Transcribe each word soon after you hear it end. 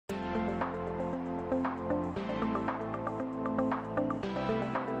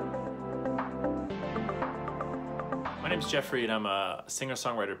name's Jeffrey and I'm a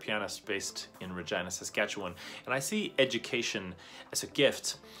singer-songwriter-pianist based in Regina, Saskatchewan. And I see education as a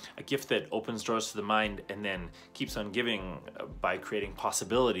gift that opens doors to the mind and then keeps on giving by creating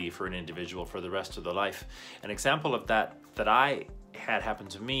possibility for an individual for the rest of their life. An example of that I had happened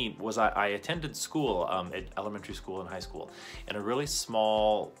to me was I attended school, at elementary school and high school, in a really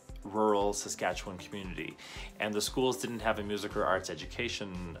small rural Saskatchewan community, and the schools didn't have a music or arts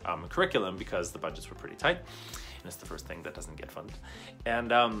education curriculum because the budgets were pretty tight, and it's the first thing that doesn't get funded. And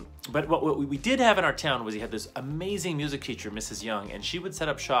but what we did have in our town was, he had this amazing music teacher, Mrs. Young, and she would set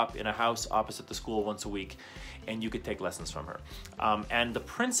up shop in a house opposite the school once a week, and you could take lessons from her. And the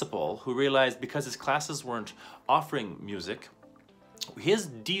principal, who realized because his classes weren't offering music, his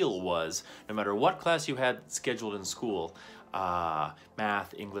deal was, no matter what class you had scheduled in school,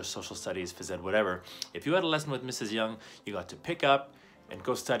 math, English, social studies, phys ed, whatever, if you had a lesson with Mrs. Young, you got to pick up and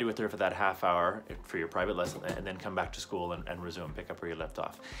go study with her for that half hour for your private lesson, and then come back to school and resume, pick up where you left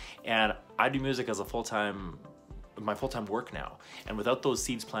off. And I do music as a my full-time work now. And without those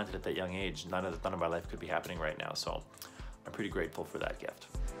seeds planted at that young age, none of my life could be happening right now. So I'm pretty grateful for that gift.